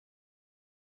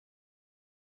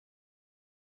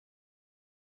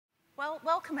Well,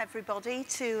 welcome everybody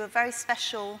to a very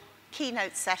special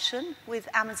keynote session with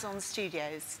Amazon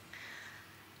Studios.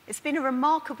 It's been a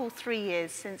remarkable 3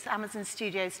 years since Amazon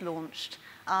Studios launched.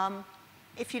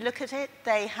 If you look at it,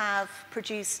 they have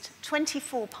produced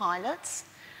 24 pilots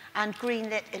and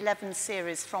greenlit 11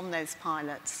 series from those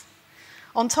pilots.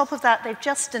 On top of that, they've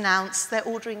just announced they're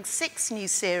ordering 6 new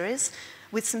series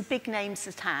with some big names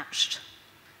attached.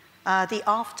 The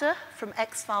After from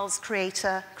X-Files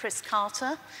creator Chris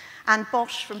Carter, and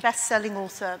Bosch from best-selling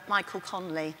author Michael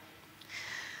Connelly.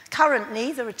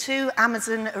 Currently, there are 2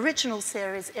 Amazon original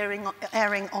series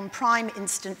airing on Prime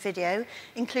Instant Video,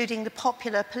 including the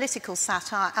popular political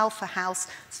satire Alpha House,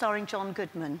 starring John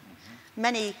Goodman.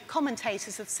 Many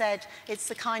commentators have said it's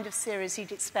the kind of series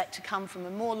you'd expect to come from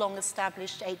a more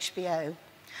long-established HBO.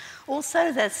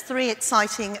 Also, there's 3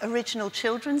 exciting original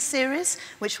children's series,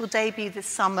 which will debut this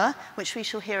summer, which we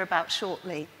shall hear about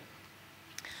shortly.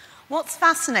 What's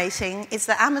fascinating is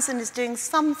that Amazon is doing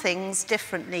some things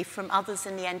differently from others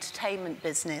in the entertainment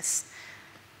business.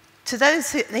 To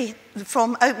those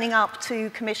from opening up to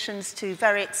commissions to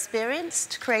very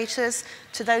experienced creators,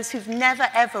 to those who've never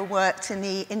ever worked in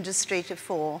the industry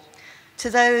before, to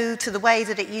the way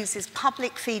that it uses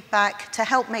public feedback to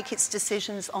help make its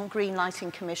decisions on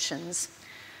greenlighting commissions.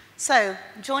 So,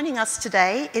 joining us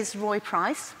today is Roy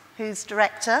Price, who's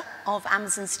director of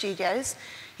Amazon Studios.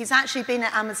 He's actually been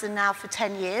at Amazon now for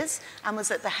 10 years and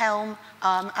was at the helm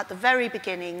at the very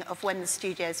beginning of when the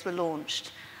studios were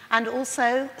launched. And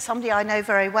also, somebody I know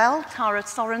very well, Tara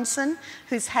Sorensen,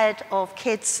 who's head of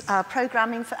kids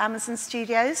programming for Amazon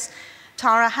Studios.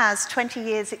 Tara has 20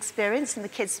 years experience in the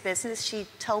kids business. She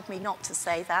told me not to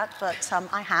say that, but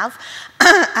I have.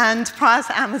 And prior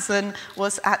to Amazon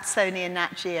was at Sony and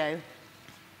Nat Geo.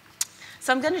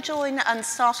 So I'm going to join and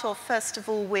start off, first of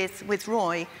all, with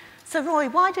Roy. So Roy,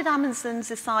 why did Amazon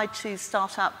decide to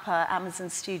start up Amazon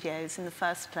Studios in the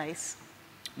first place?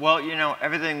 Well, you know,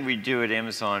 everything we do at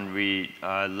Amazon, we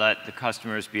let the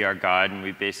customers be our guide, and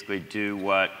we basically do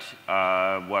what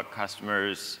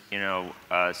customers,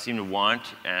 seem to want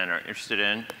and are interested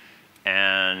in.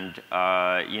 And,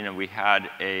 we had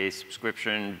a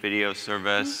subscription video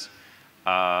service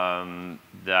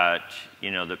that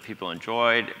people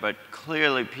enjoyed, but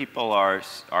clearly people are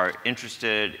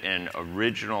interested in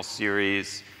original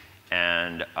series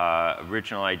and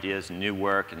original ideas and new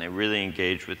work, and they really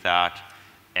engage with that.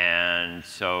 And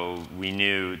so we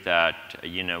knew that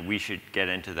we should get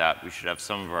into that. We should have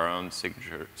some of our own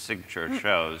signature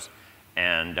shows,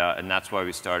 and that's why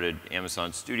we started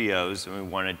Amazon Studios, and we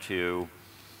wanted to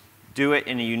do it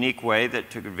in a unique way that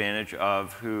took advantage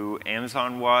of who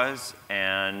Amazon was.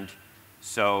 And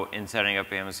so in setting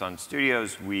up Amazon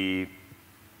Studios, we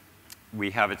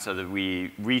have it so that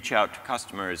we reach out to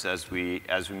customers as we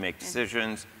make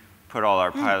decisions, put all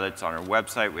our pilots on our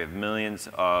website. We have millions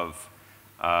of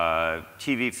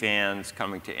TV fans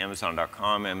coming to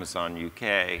Amazon.com, Amazon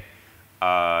UK,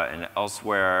 and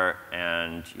elsewhere,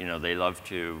 and they love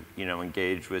to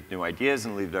engage with new ideas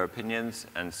and leave their opinions.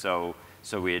 And so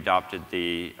we adopted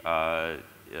the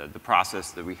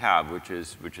process that we have, which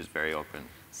is very open.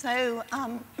 So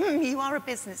you are a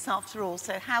business after all,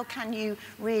 so how can you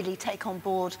really take on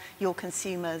board your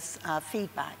consumers'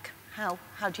 feedback? How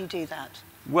do you do that?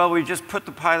 Well, we just put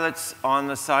the pilots on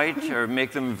the site or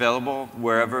make them available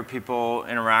wherever people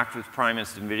interact with Prime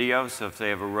Instant Video. So if they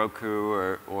have a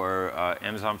Roku or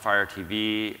Amazon Fire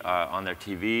TV on their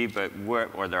TV,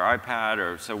 or their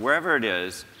iPad, so wherever it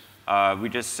is, we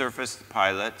just surface the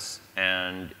pilots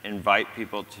and invite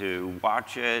people to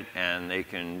watch it, and they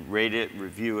can rate it,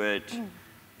 review it,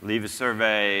 leave a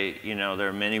survey. There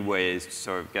are many ways to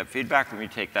sort of get feedback, and we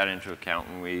take that into account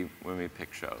when we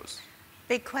pick shows.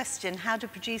 Big question, how do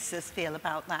producers feel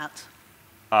about that?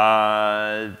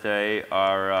 They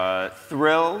are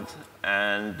thrilled,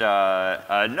 and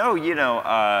I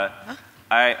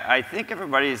think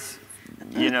everybody's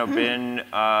been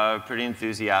pretty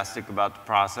enthusiastic about the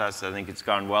process. I think it's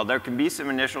gone well. There can be some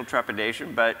initial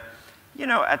trepidation, but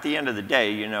at the end of the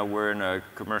day, we're in a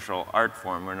commercial art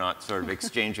form. We're not sort of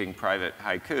exchanging private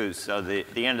haikus. So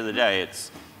at the end of the day,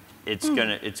 it's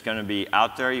gonna be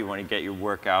out there. You want to get your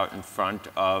work out in front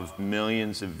of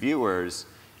millions of viewers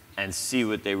and see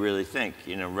what they really think,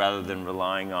 rather than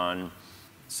relying on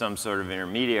some sort of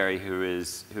intermediary who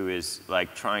is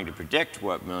like trying to predict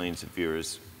what millions of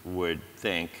viewers would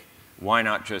think. Why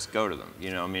not just go to them?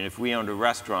 I mean, if we owned a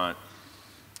restaurant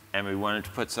and we wanted to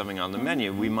put something on the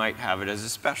menu, we might have it as a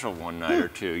special one night or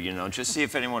two, just see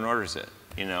if anyone orders it,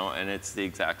 and it's the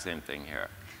exact same thing here.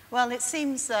 Well, it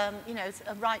seems, you know, it's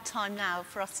a right time now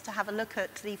for us to have a look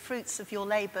at the fruits of your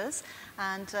labours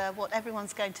and what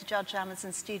everyone's going to judge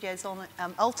Amazon Studios on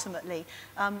ultimately.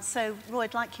 So, Roy,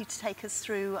 I'd like you to take us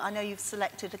through, I know you've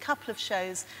selected a couple of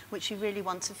shows which you really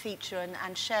want to feature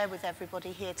and share with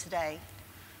everybody here today.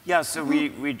 Yeah, so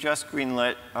we just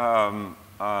greenlit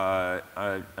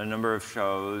a number of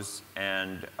shows,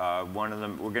 and one of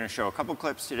them, we're going to show a couple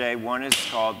clips today. One is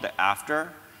called The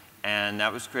After, and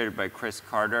that was created by Chris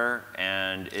Carter,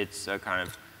 and it's a kind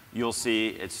of, you'll see,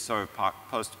 it's sort of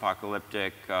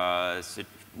post-apocalyptic,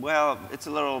 well, it's a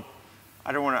little,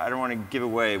 I don't want to give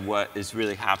away what is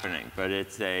really happening, but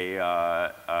it's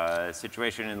a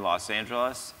situation in Los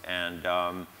Angeles,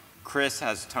 and Chris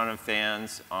has a ton of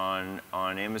fans on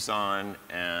Amazon,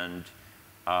 and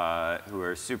who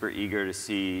are super eager to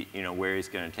see, you know, where he's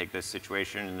going to take this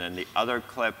situation. And then the other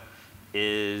clip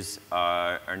is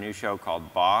our new show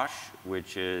called Bosch,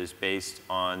 which is based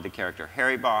on the character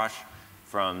Harry Bosch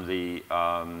from the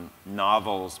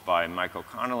novels by Michael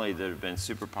Connelly that have been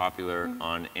super popular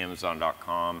on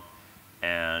Amazon.com.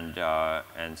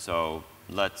 And so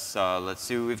let's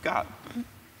see what we've got.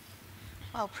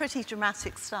 Well, pretty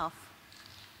dramatic stuff.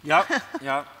 Yep,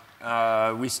 yep.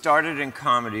 We started in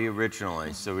comedy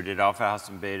originally, so we did Alpha House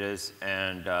and Betas,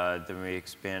 and then we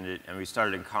expanded, and we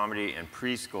started in comedy and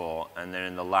preschool, and then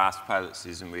in the last pilot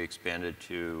season we expanded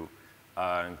to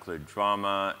include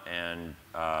drama and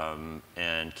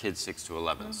kids 6 to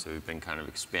 11. So we've been kind of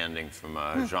expanding from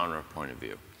a genre point of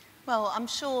view. Well, I'm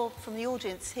sure from the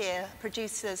audience here,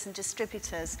 producers and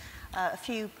distributors, a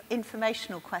few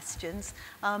informational questions.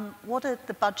 What are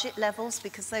the budget levels?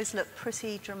 Because those look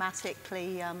pretty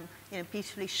dramatically, you know,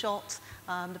 beautifully shot.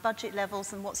 The budget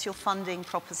levels, and what's your funding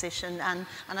proposition? And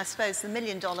I suppose the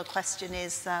million-dollar question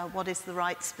is, what is the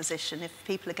rights position if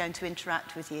people are going to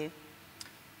interact with you?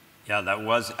 Yeah, that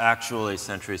was actually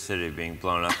Century City being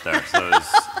blown up there. So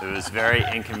it was very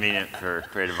inconvenient for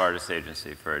Creative Artists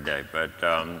Agency for a day. But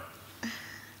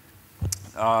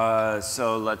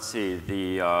so let's see.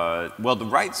 Well, the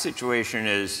rights situation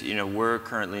is, you know, we're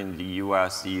currently in the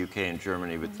US, the UK, and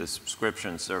Germany with the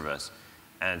subscription service.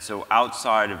 And so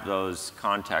outside of those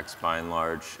contexts, by and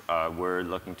large, we're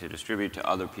looking to distribute to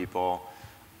other people.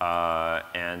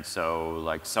 And so,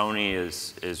 like, Sony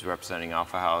is representing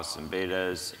Alpha House and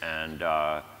Betas, and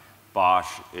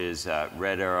Bosch is at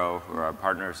Red Arrow, who are our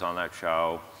partners on that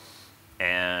show.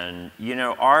 And, you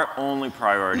know, our only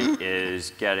priority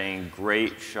is getting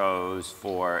great shows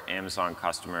for Amazon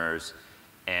customers.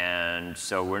 And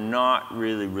so we're not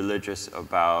really religious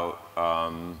about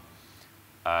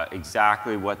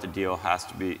exactly what the deal has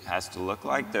to look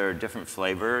like. There are different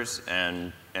flavors,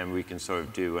 and we can sort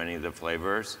of do any of the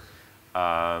flavors.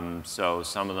 So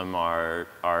some of them are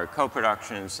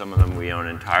co-productions, some of them we own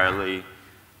entirely.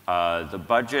 The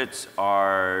budgets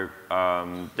are,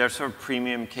 they're sort of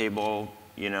premium cable,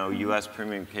 you know, US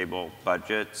premium cable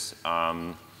budgets.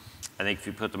 I think if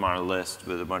you put them on a list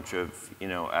with a bunch of, you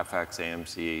know, FX,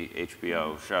 AMC,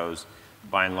 HBO shows,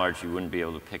 by and large, you wouldn't be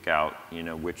able to pick out, you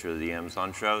know, which are the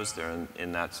Amazon shows. They're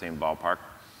in that same ballpark.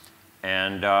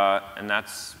 And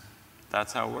that's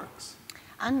how it works.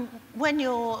 And when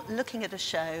you're looking at a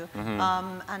show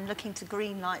and looking to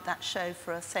greenlight that show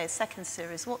for, say, a second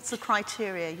series, what's the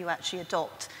criteria you actually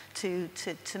adopt to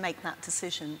make that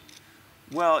decision?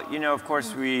 Well, you know, of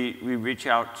course, we reach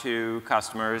out to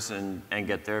customers and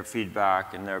get their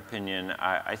feedback and their opinion.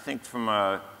 I think from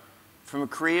a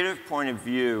creative point of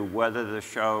view, whether the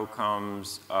show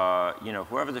comes, you know,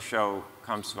 whoever the show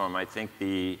comes from, I think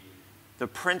the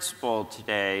principle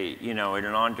today, you know, in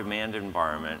an on-demand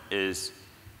environment is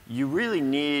you really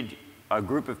need a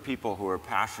group of people who are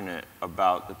passionate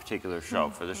about the particular show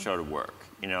for the show to work.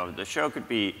 You know, the show could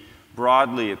be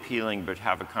broadly appealing but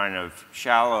have a kind of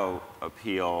shallow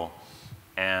appeal,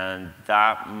 and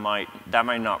that might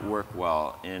not work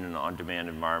well in an on-demand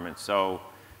environment. So,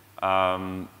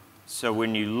 so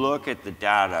when you look at the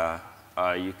data,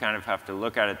 you kind of have to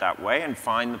look at it that way and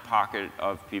find the pocket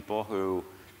of people who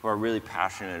are really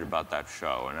passionate about that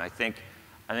show. And I think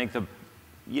the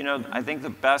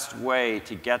best way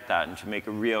to get that and to make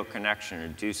a real connection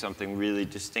and do something really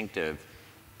distinctive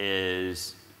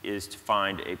is to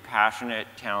find a passionate,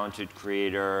 talented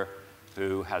creator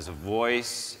who has a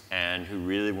voice and who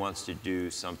really wants to do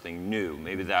something new.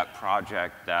 Maybe that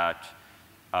project that,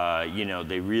 you know,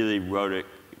 they really wrote it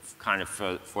kind of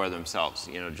for themselves,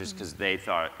 you know, just because they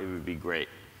thought it would be great.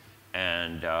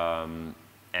 And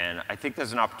I think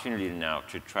there's an opportunity now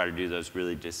to try to do those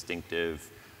really distinctive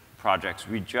projects.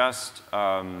 We just,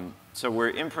 so we're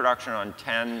in production on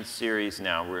 10 series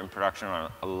now. We're in production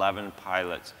on 11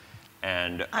 pilots.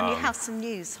 And you have some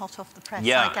news hot off the press,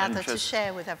 yeah, I gather, to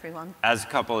share with everyone. As a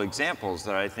couple examples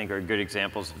that I think are good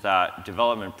examples of that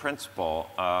development principle,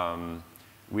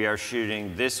 we are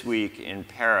shooting this week in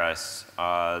Paris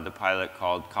the pilot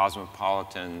called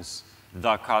Cosmopolitans,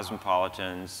 The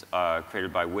Cosmopolitans,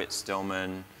 created by Whit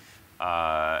Stillman.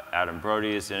 Adam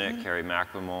Brody is in it, Carrie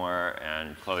McLemore,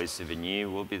 and Chloe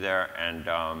Sevigny will be there.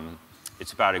 And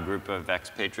it's about a group of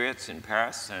expatriates in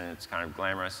Paris, and it's kind of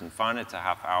glamorous and fun. It's a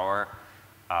half hour.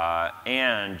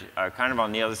 And kind of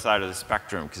on the other side of the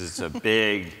spectrum, because it's a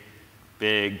big,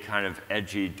 big, kind of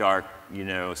edgy, dark, you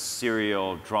know,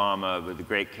 serial drama with a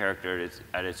great character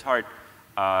at its heart.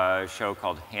 A show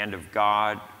called Hand of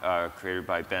God, created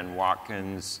by Ben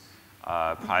Watkins.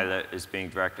 Pilot is being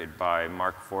directed by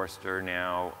Mark Forster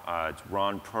now. It's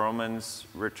Ron Perlman's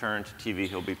return to TV.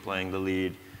 He'll be playing the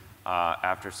lead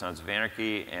after Sons of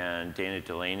Anarchy, and Dana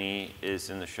Delaney is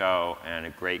in the show, and a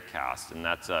great cast. And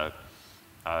that's a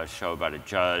show about a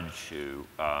judge who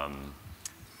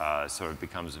sort of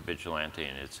becomes a vigilante,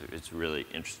 and it's a really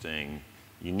interesting,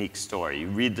 unique story. You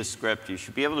read the script, you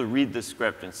should be able to read the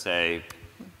script and say,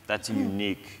 that's a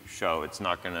unique show. It's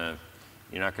not gonna,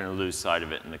 you're not gonna lose sight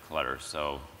of it in the clutter.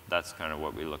 So that's kind of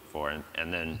what we look for.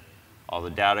 And then all the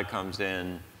data comes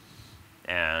in,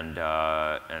 and there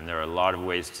are a lot of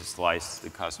ways to slice the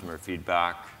customer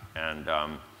feedback. And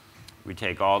we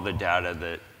take all the data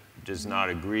that does not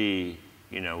agree,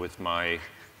 you know, with my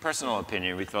personal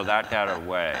opinion, we throw that data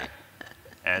away.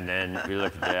 And then we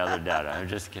look at the other data. I'm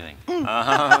just kidding.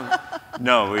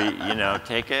 No, we, you know,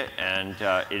 take it, and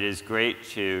it is great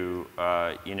to,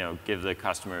 you know, give the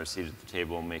customer a seat at the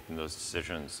table making those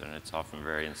decisions, and it's often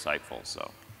very insightful. So,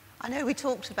 I know we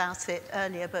talked about it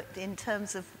earlier, but in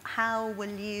terms of how will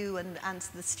you and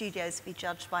the studios be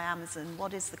judged by Amazon?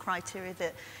 What is the criteria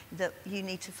that you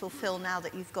need to fulfill now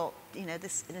that you've got, you know,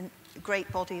 this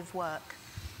great body of work?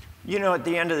 You know, at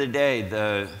the end of the day,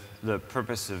 the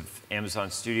purpose of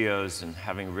Amazon Studios and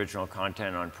having original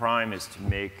content on Prime is to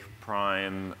make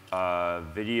Prime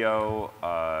video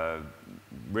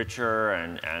richer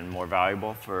and more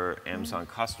valuable for Amazon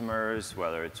customers,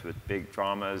 whether it's with big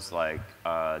dramas like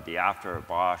The After or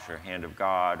Bosch or Hand of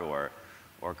God, or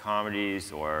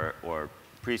comedies or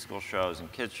preschool shows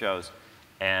and kids shows.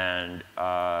 And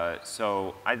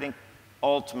so I think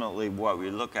ultimately what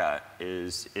we look at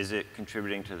is it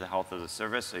contributing to the health of the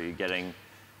service? Are you getting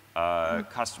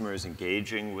customers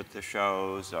engaging with the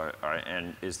shows,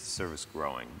 and is the service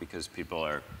growing? Because people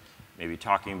are maybe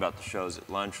talking about the shows at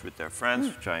lunch with their friends,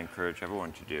 which I encourage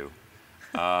everyone to do.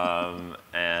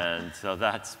 And so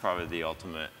that's probably the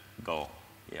ultimate goal,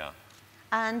 yeah.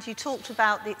 And you talked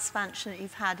about the expansion that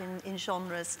you've had in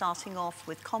genres, starting off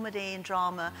with comedy and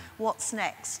drama. What's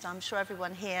next? I'm sure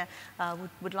everyone here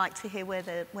would like to hear where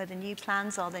the new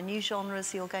plans are, the new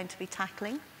genres you're going to be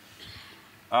tackling.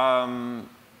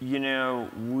 You know,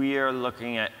 we are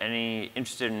looking at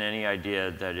interested in any idea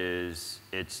that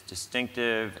it's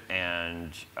distinctive,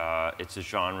 and it's a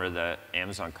genre that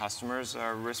Amazon customers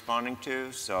are responding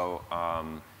to. So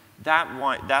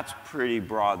that's pretty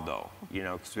broad, though, you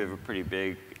know, because we have a pretty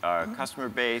big customer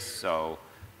base. So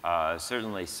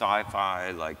certainly sci-fi,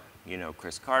 like, you know,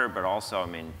 Chris Carter, but also, I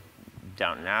mean,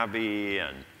 Downton Abbey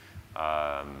and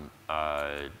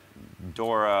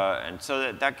Dora, and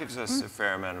so that gives us a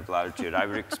fair amount of latitude. I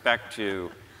would expect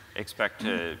to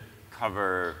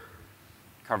cover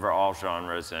all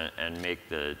genres and make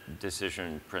the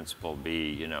decision principle be,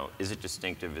 you know, is it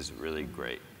distinctive? Is it really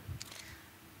great?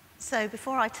 So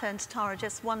before I turn to Tara,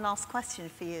 just one last question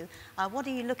for you. What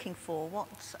are you looking for? What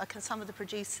can some of the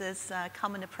producers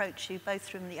come and approach you, both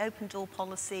from the open door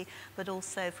policy, but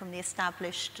also from the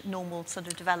established normal sort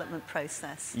of development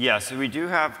process? Yeah, so we do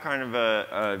have kind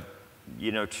of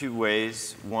you know, two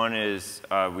ways. One is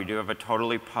we do have a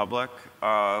totally public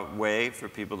way for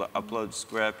people to upload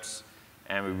scripts,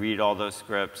 and we read all those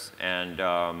scripts. And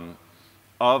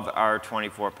of our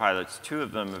 24 pilots, 2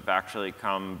 of them have actually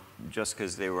come just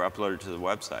because they were uploaded to the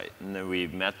website. And then we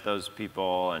met those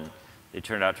people, and they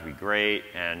turned out to be great.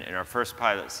 And in our first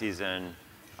pilot season,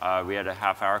 we had a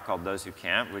half hour called Those Who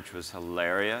Can't, which was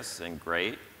hilarious and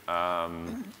great.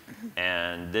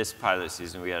 And this pilot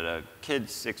season, we had a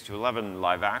kids 6 to 11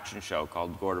 live action show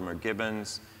called Gordimer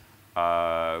Gibbons,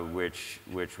 which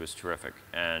was terrific.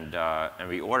 And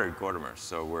we ordered Gordimer,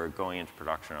 so we're going into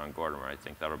production on Gordimer. I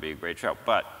think that'll be a great show.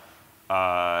 But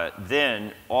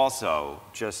then also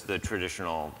just the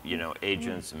traditional, you know,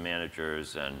 agents and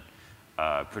managers and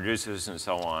producers and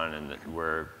so on, and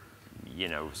we're, you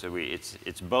know, so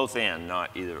it's both and,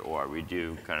 not either or. We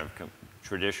do kind of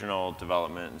traditional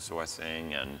development and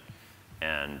sourcing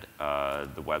and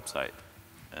the website.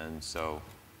 And so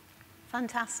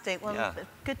Fantastic. Well, Yeah. a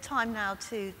good time now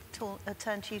to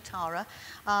turn to you, Tara.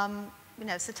 You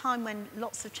know, it's a time when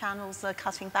lots of channels are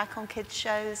cutting back on kids'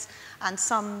 shows and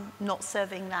some not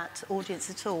serving that audience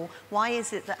at all. Why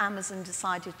is it that Amazon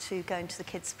decided to go into the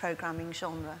kids' programming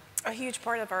genre? A huge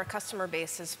part of our customer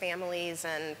base is families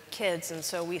and kids, and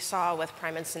so we saw with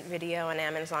Prime Instant Video and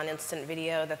Amazon Instant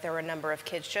Video that there were a number of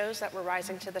kids shows that were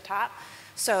rising to the top.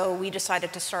 So we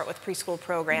decided to start with preschool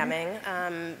programming.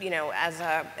 You know, as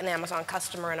an Amazon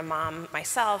customer and a mom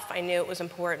myself, I knew it was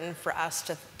important for us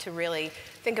to really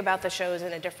think about the shows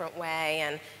in a different way.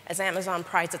 And as Amazon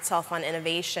prides itself on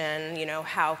innovation, you know,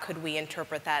 how could we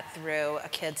interpret that through a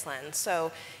kid's lens?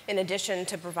 So in addition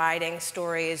to providing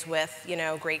stories with, you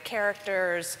know, great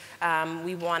characters,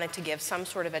 we wanted to give some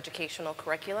sort of educational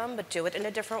curriculum, but do it in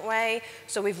a different way.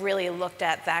 So we've really looked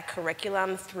at that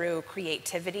curriculum through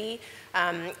creativity.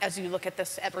 As you look at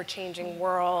this ever-changing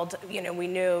world, you know, we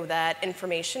knew that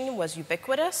information was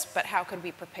ubiquitous, but how could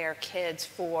we prepare kids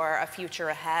for a future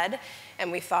ahead?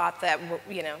 And we thought that,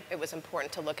 you know, it was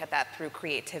important to look at that through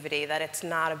creativity, that it's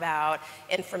not about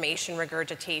information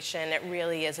regurgitation. It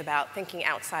really is about thinking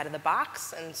outside of the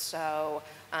box, and so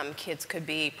kids could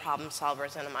be problem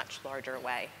solvers in a much larger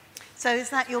way. So is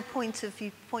that your point of,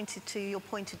 you pointed to your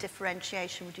point of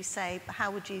differentiation, would you say?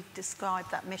 How would you describe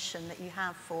that mission that you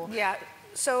have for? Yeah.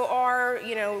 So our,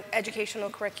 you know, educational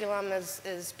curriculum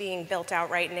is being built out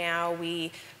right now.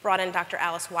 We brought in Dr.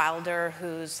 Alice Wilder,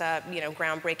 whose, you know,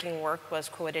 groundbreaking work was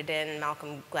quoted in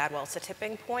Malcolm Gladwell's The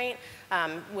Tipping Point,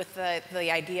 with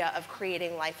the idea of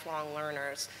creating lifelong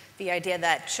learners. The idea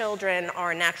that children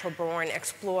are natural-born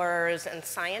explorers and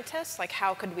scientists, like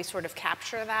how could we sort of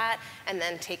capture that and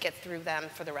then take it through them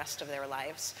for the rest of their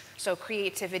lives? So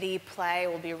creativity, play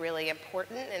will be really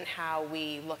important in how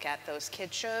we look at those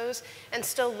kid shows, and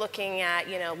still looking at,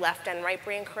 you know, left and right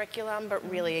brain curriculum, but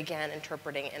really, again,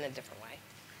 interpreting it in a different way.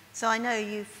 So I know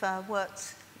you've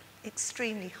worked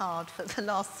extremely hard for the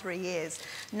last 3 years.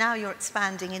 Now you're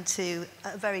expanding into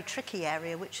a very tricky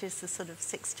area, which is the sort of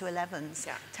 6 to 11s.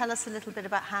 Yeah. Tell us a little bit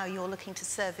about how you're looking to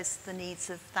service the needs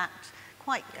of that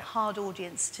quite hard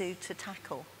audience to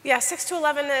tackle. Yeah, 6 to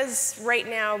 11 is right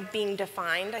now being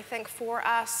defined, I think, for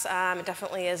us. It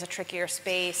definitely is a trickier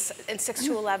space. In 6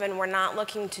 to 11, we're not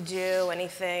looking to do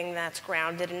anything that's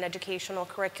grounded in educational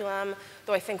curriculum,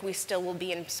 though I think we still will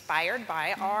be inspired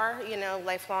by our, you know,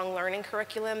 lifelong learning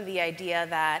curriculum, the idea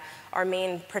that our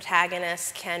main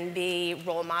protagonists can be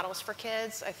role models for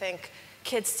kids. I think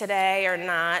kids today are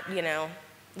not, you know,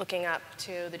 looking up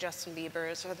to the Justin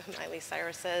Biebers or the Miley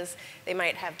Cyruses. They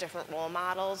might have different role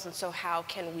models, and so how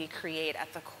can we create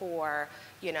at the core,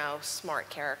 you know, smart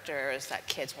characters that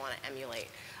kids want to emulate?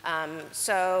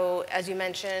 So as you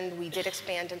mentioned, we did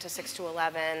expand into 6 to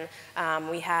 11.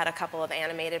 We had a couple of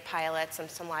animated pilots and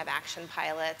some live action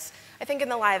pilots. I think in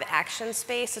the live action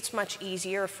space, it's much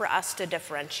easier for us to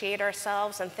differentiate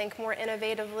ourselves and think more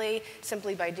innovatively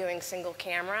simply by doing single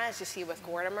camera, as you see with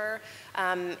Gordimer.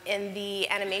 In the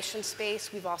animation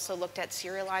space, we've also looked at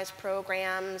serialized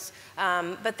programs,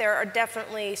 but there are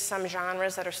definitely some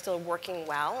genres that are still working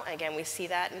well. Again, we see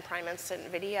that in Prime Instant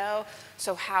Video.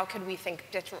 So how could we think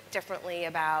differently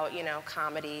about, you know,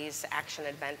 comedies, action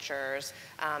adventures?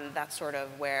 That's sort of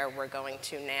where we're going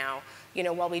to now. You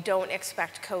know, while we don't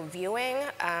expect co-viewing,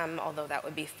 although that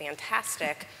would be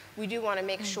fantastic, we do want to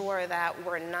make sure that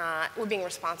we're being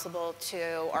responsible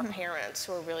to our parents,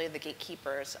 who are really the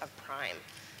gatekeepers of Prime.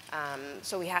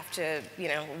 So we have to, you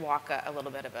know, walk a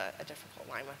little bit of a difficult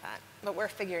line with that, but we're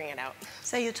figuring it out.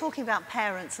 So you're talking about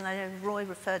parents, and I know Roy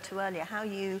referred to earlier how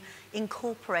you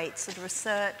incorporate sort of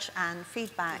research and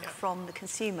feedback from the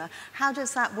consumer. How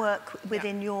does that work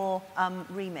within your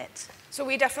remit? So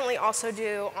we definitely also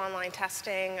do online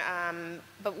testing,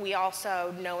 but we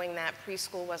also, knowing that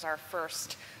preschool was our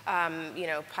first, you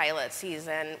know, pilot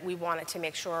season, we wanted to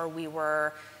make sure we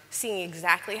were seeing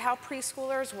exactly how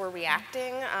preschoolers were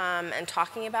reacting and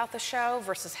talking about the show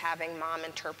versus having mom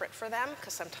interpret for them,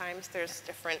 because sometimes there's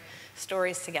different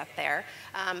stories to get there.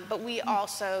 But we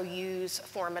also use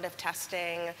formative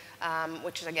testing,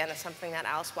 which is, again, is something that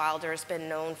Alice Wilder has been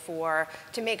known for,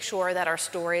 to make sure that our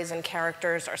stories and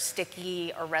characters are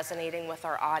sticky or resonating with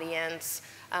our audience.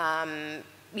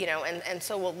 You know, and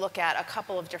so we'll look at a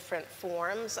couple of different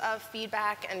forms of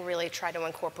feedback and really try to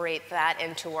incorporate that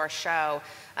into our show.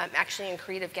 Actually, in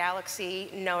Creative Galaxy,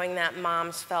 knowing that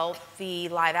moms felt the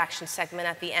live action segment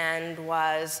at the end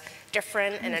was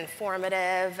different and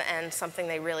informative and something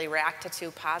they really reacted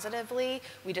to positively,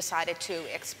 we decided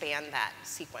to expand that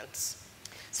sequence.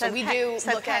 So we do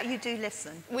look at, you do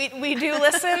listen. We do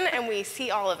listen, and we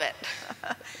see all of it.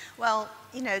 Well,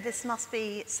 you know, this must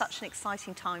be such an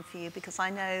exciting time for you, because I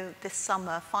know this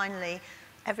summer, finally,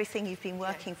 everything you've been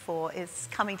working for is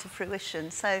coming to fruition.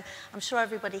 So I'm sure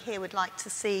everybody here would like to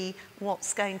see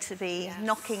what's going to be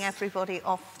knocking everybody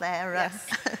off their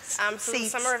so the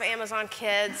Summer of Amazon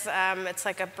Kids, it's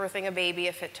like birthing a baby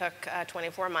if it took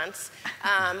 24 months.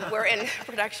 We're in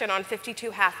production on 52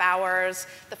 half hours,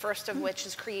 the first of which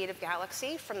is Creative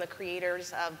Galaxy, from the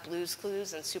creators of Blue's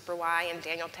Clues and Super Y and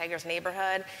Daniel Taggart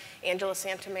Neighborhood. Angela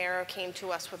Santamero came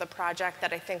to us with a project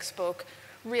that I think spoke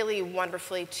really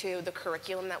wonderfully to the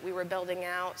curriculum that we were building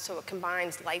out. So it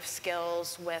combines life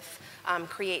skills with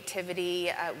creativity.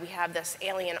 We have this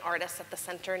alien artist at the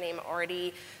center named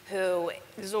Artie, who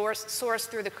soars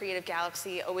through the creative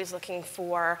galaxy, always looking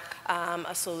for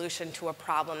a solution to a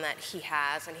problem that he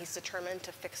has, and he's determined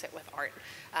to fix it with art.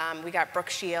 We got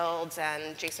Brooke Shields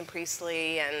and Jason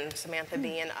Priestley and Samantha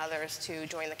Bee and others to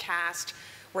join the cast.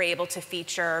 We're able to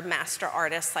feature master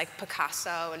artists like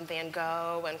Picasso and Van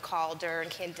Gogh and Calder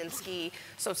and Kandinsky.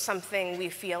 So it's something we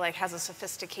feel like has a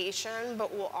sophistication,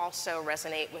 but will also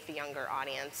resonate with the younger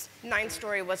audience. 9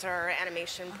 Story was our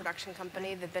animation production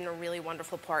company. They've been a really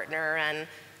wonderful partner, and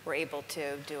we're able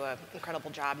to do an incredible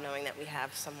job knowing that we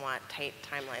have somewhat tight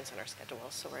timelines in our schedule.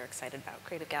 So we're excited about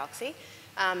Creative Galaxy.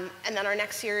 And then our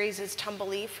next series is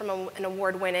Tumbleweed from an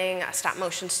award-winning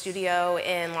stop-motion studio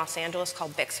in Los Angeles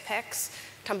called Bix Pix.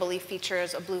 Tumbleweed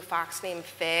features a blue fox named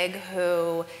Fig,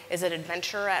 who is an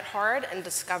adventurer at heart and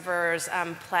discovers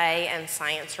play and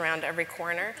science around every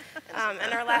corner.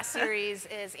 And our last series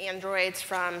is Androids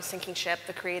from Sinking Ship,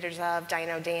 the creators of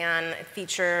Dino Dan. It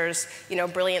features, a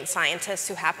brilliant scientist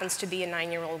who happens to be a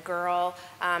 9-year-old girl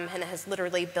and has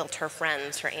literally built her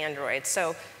friends, her androids.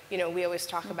 So, we always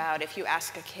talk about if you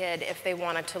ask a kid if they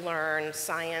wanted to learn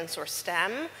science or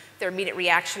STEM, their immediate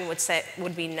reaction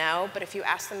would be no. But if you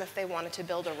ask them if they wanted to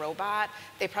build a robot,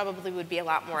 they probably would be a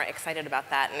lot more excited about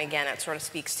that. And again, it sort of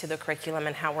speaks to the curriculum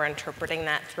and how we're interpreting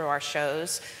that through our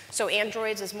shows. So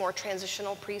Androids is more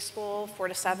transitional preschool, 4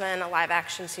 to 7, a live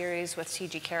action series with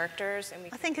CG characters. And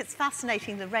I think it's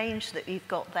fascinating the range that you've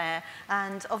got there.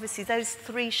 And obviously those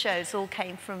 3 shows all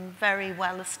came from very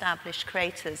well-established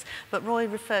creators. But Roy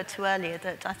referred to earlier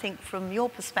that I think from your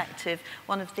perspective,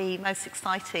 one of the most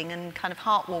exciting and kind of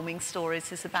heartwarming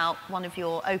stories is about one of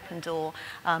your open door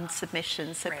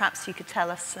submissions. So perhaps you could tell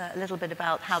us a little bit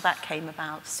about how that came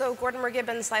about. So Gordon Moore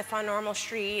Gibbons' Life on Normal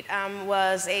Street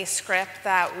was a script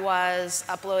that was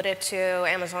uploaded to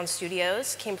Amazon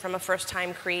Studios, came from a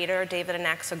first-time creator, David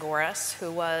Anaxagoras,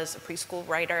 who was a preschool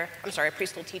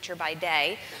teacher by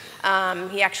day.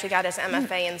 He actually got his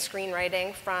MFA in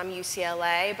screenwriting from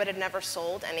UCLA, but had never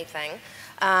sold anything.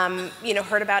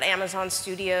 Heard about Amazon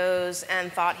Studios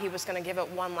and thought he was going to give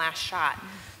it one last shot.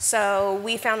 So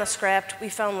we found the script, we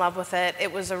fell in love with it.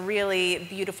 It was a really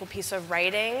beautiful piece of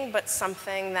writing, but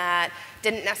something that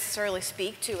didn't necessarily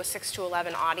speak to a 6 to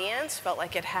 11 audience, felt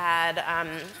like it had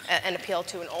an appeal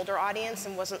to an older audience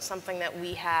and wasn't something that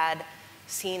we had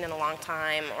seen in a long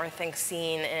time or I think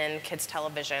seen in kids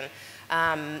television.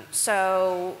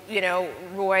 Roy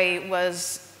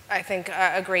was, I think,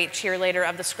 a great cheerleader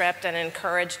of the script and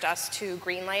encouraged us to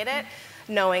greenlight it,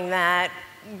 knowing that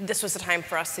this was the time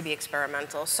for us to be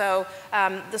experimental. So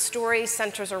the story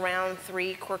centers around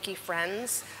 3 quirky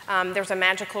friends. There's a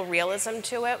magical realism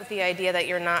to it with the idea that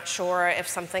you're not sure if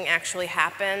something actually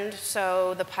happened.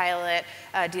 So the pilot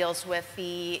deals with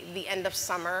the end of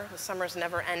summer. The summer's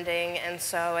never ending, and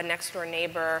so a next door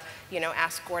neighbor,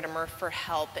 asked Gordimer for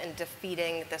help in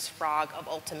defeating this frog of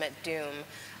ultimate doom.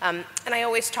 And I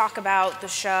always talk about the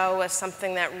show as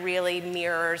something that really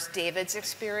mirrors David's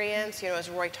experience. As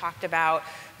Roy talked about,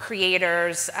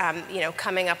 creators,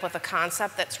 coming up with a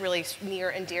concept that's really near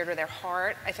and dear to their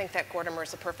heart. I think that Gordimer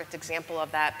is a perfect example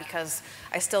of that, because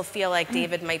I still feel like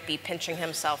David might be pinching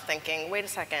himself thinking, wait a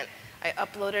second, I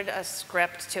uploaded a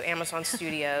script to Amazon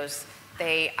Studios,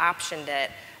 they optioned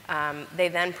it. They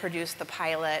then produced the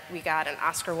pilot. We got an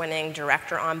Oscar-winning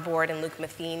director on board in Luke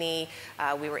Matheny.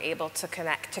 We were able to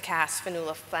cast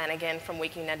Fanula Flanagan from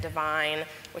Waking Ned Divine,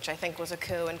 which I think was a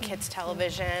coup in kids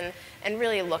television, and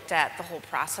really looked at the whole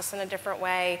process in a different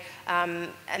way.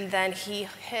 And then he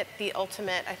hit the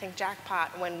ultimate, I think,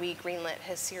 jackpot when we greenlit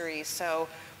his series. So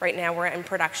right now we're in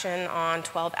production on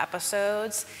 12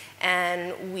 episodes,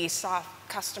 and we saw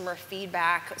customer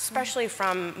feedback, especially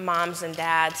from moms and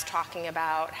dads, talking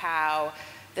about how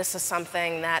this is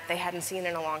something that they hadn't seen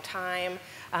in a long time,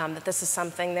 that this is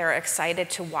something they're excited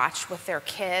to watch with their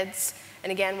kids,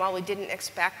 And again, while we didn't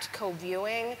expect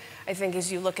co-viewing, I think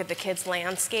as you look at the kids'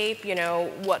 landscape, you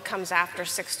know, what comes after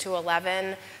 6 to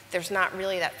 11, there's not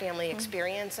really that family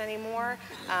experience anymore.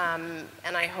 And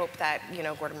I hope that, you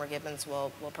know, Gordon Moore Gibbons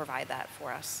will provide that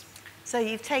for us. So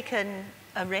you've taken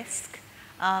a risk.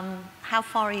 How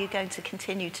far are you going to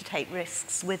continue to take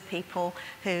risks with people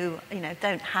who, you know,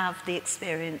 don't have the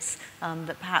experience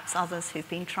that perhaps others who've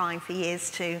been trying for years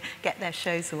to get their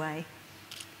shows away?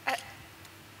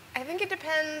 I think it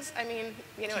depends. I mean,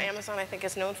 you know, Amazon, I think,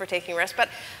 is known for taking risks, but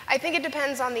I think it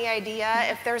depends on the idea.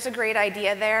 If there's a great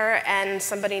idea there and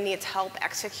somebody needs help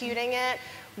executing it,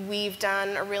 we've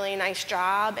done a really nice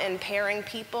job in pairing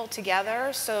people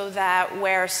together so that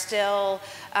we're still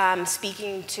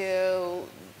speaking to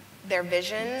their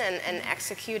vision and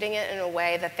executing it in a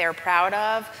way that they're proud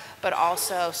of, but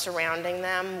also surrounding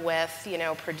them with, you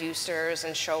know, producers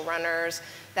and showrunners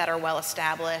that are well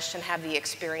established and have the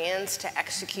experience to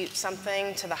execute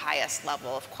something to the highest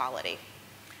level of quality.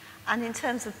 And in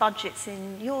terms of budgets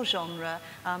in your genre,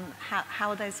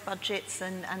 how are those budgets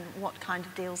and what kind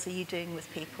of deals are you doing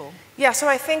with people? Yeah, so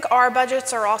I think our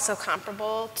budgets are also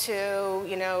comparable to,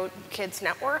 you know, kids'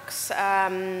 networks.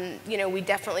 You know, we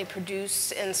definitely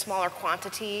produce in smaller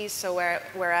quantities, so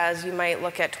whereas you might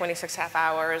look at 26 half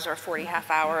hours or 40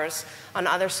 half hours on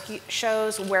other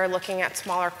shows, we're looking at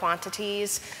smaller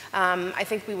quantities. I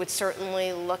think we would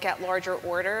certainly look at larger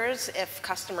orders if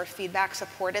customer feedback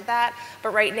supported that,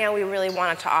 but right now we really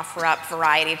wanted to offer up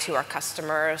variety to our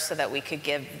customers so that we could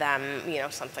give them, you know,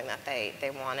 something that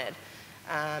they wanted.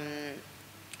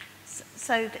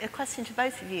 So a question to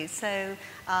both of you. So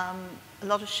a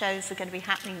lot of shows are going to be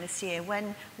happening this year.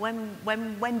 When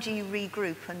do you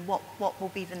regroup, and what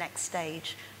will be the next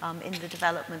stage in the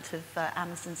development of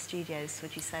Amazon Studios,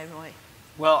 would you say, Roy?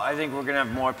 Well, I think we're going to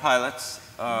have more pilots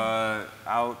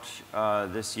out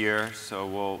this year, so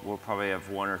we'll probably have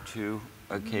 1 or 2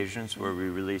 occasions where we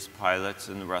release pilots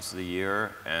in the rest of the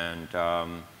year, and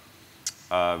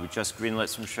we just greenlit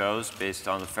some shows based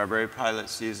on the February pilot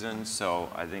season, so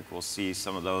I think we'll see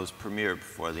some of those premiere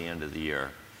before the end of the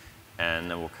year.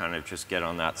 And then we'll kind of just get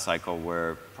on that cycle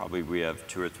where probably we have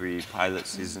 2 or 3 pilot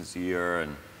seasons a year,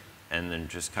 and then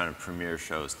just kind of premiere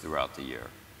shows throughout the year.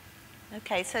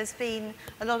 Okay, so there's been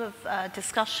a lot of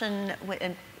discussion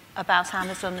about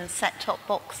Amazon and set-top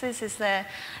boxes. Is there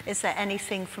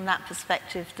anything from that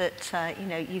perspective that you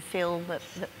know, you feel that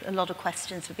a lot of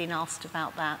questions have been asked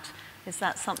about that? Is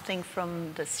that something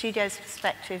from the studio's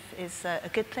perspective is a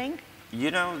good thing?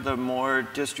 You know, the more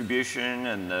distribution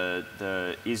and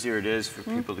the easier it is for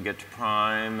people to get to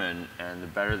Prime, and the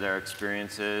better their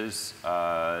experience is,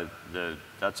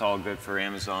 that's all good for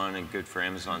Amazon and good for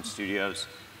Amazon Studios.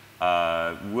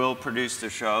 We'll produce the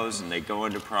shows and they go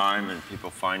into Prime and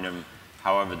people find them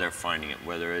however they're finding it,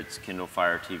 whether it's Kindle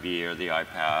Fire TV or the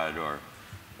iPad or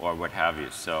what have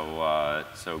you. So,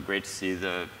 so great to see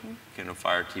the Kindle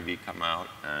Fire TV come out,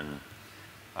 and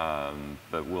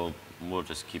but we'll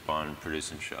just keep on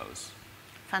producing shows.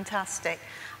 Fantastic.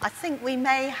 I think we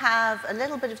may have a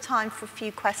little bit of time for a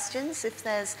few questions. If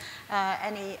there's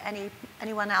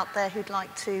anyone out there who'd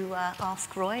like to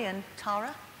ask Roy and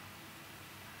Tara.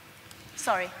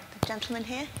 Sorry, the gentleman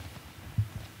here.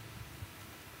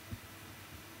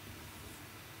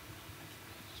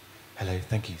 Hello,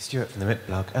 thank you. Stuart from the MIP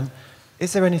blog.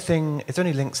 Is there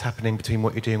any links happening between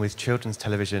what you're doing with children's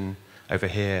television over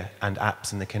here and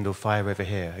apps in the Kindle Fire over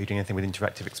here? Are you doing anything with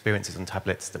interactive experiences on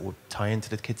tablets that will tie into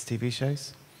the kids' TV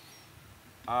shows?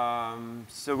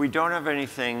 So we don't have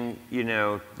anything, you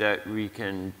know, that we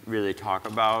can really talk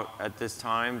about at this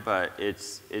time, but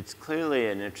it's clearly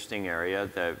an interesting area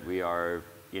that we are,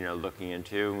 you know, looking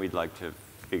into, and we'd like to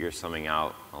figure something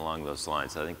out along those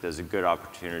lines. I think there's a good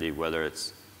opportunity, whether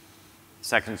it's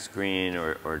second screen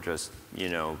or just, you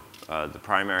know, the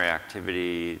primary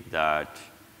activity that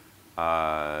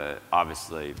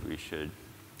obviously we should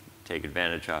take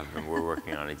advantage of, and we're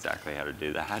working on exactly how to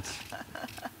do that.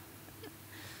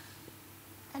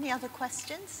 Any other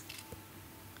questions?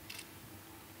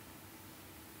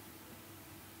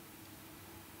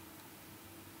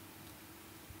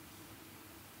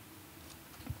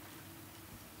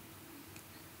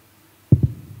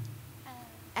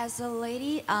 As a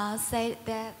lady said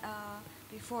that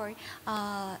before,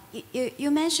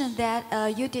 you mentioned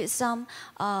that you did some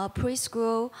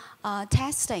preschool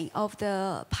testing of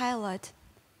the pilot.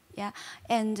 Yeah,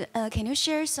 and can you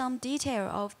share some detail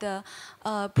of the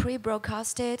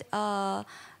pre-broadcasted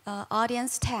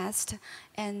audience test,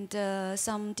 and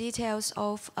some details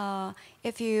of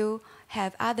if you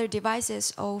have other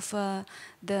devices of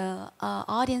the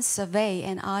audience survey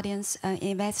and audience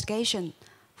investigation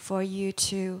for you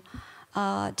to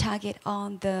target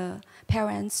on the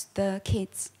parents, the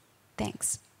kids?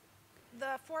 Thanks.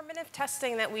 The formative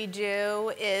testing that we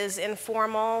do is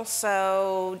informal,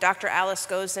 so Dr. Alice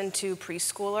goes into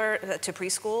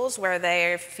preschools where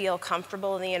they feel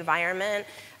comfortable in the environment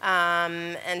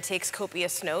and takes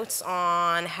copious notes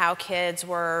on how kids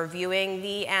were viewing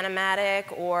the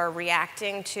animatic or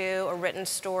reacting to a written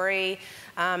story.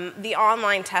 The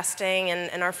online testing,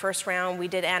 in our first round we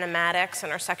did animatics,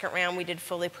 in our second round we did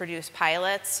fully produced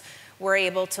pilots. We're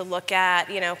able to look at,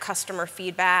 customer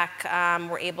feedback.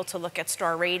 We're able to look at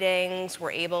star ratings. We're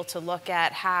able to look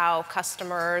at how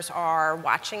customers are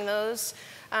watching those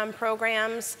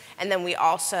programs. And then we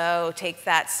also take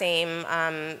that same,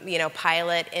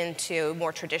 pilot into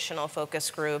more traditional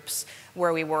focus groups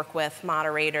where we work with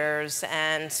moderators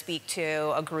and speak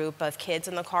to a group of kids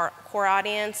in the core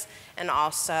audience and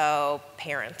also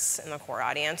parents in the core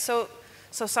audience. So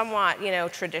somewhat,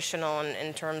 traditional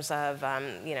in terms of,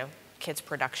 kids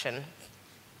production.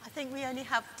 I think we only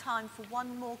have time for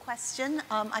one more question.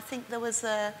 I think there was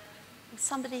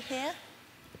somebody here.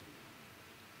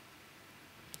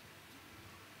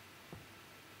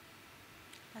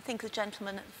 I think the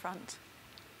gentleman at the front.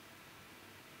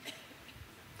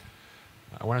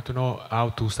 I wanted to know how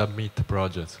to submit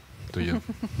projects to you.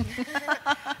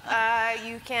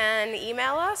 You can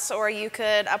email us, or you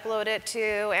could upload it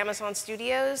to Amazon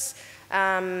Studios.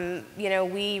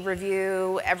 We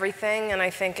review everything, and I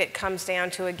think it comes down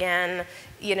to, again,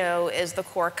 is the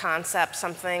core concept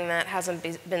something that hasn't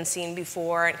been seen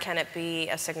before, and can it be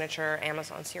a signature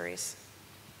Amazon series?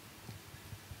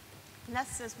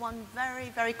 Unless there's one very,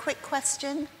 very quick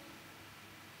question.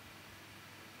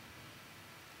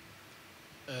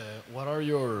 What are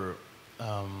your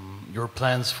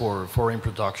plans for foreign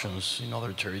productions in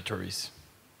other territories?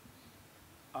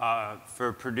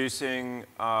 For producing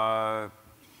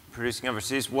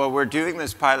overseas, well, we're doing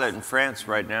this pilot in France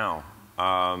right now.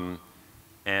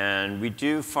 And we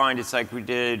do find it's like we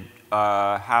did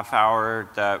a half hour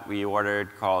that we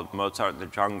ordered called Mozart in the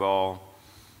Jungle,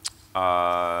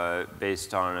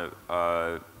 based on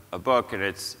a book, and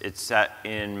it's set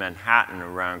in Manhattan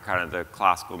around kind of the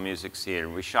classical music scene.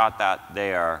 And we shot that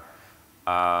there.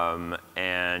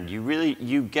 And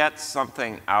you get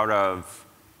something out of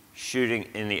shooting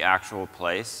in the actual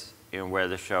place, where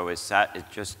the show is set. It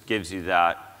just gives you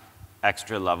that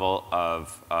extra level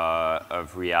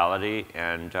of reality,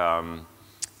 and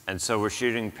so we're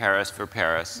shooting Paris for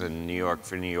Paris and New York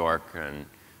for New York, and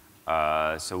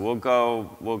so we'll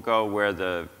go where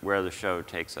the show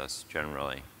takes us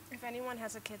generally. If anyone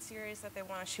has a kid series that they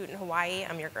want to shoot in Hawaii,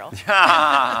 I'm your girl.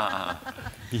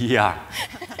 Yeah.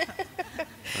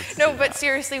 No, but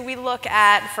seriously, we look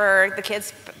at, for the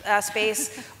kids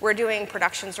space, we're doing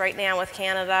productions right now with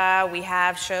Canada. We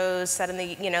have shows set in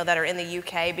the, that are in the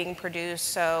UK being produced.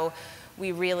 So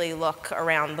we really look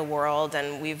around the world,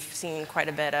 and we've seen quite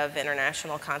a bit of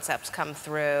international concepts come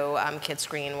through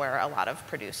Kidscreen, where a lot of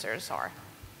producers are.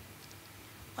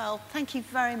 Well, thank you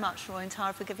very much, Roy and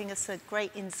Tara, for giving us a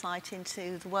great insight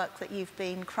into the work that you've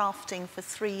been crafting for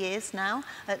 3 years now,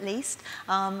 at least.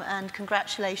 And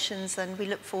congratulations, and we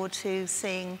look forward to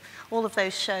seeing all of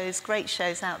those shows, great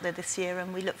shows out there this year,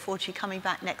 and we look forward to you coming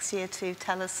back next year to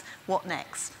tell us what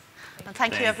next. And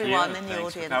thank you, everyone in the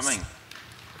audience. Thanks for coming.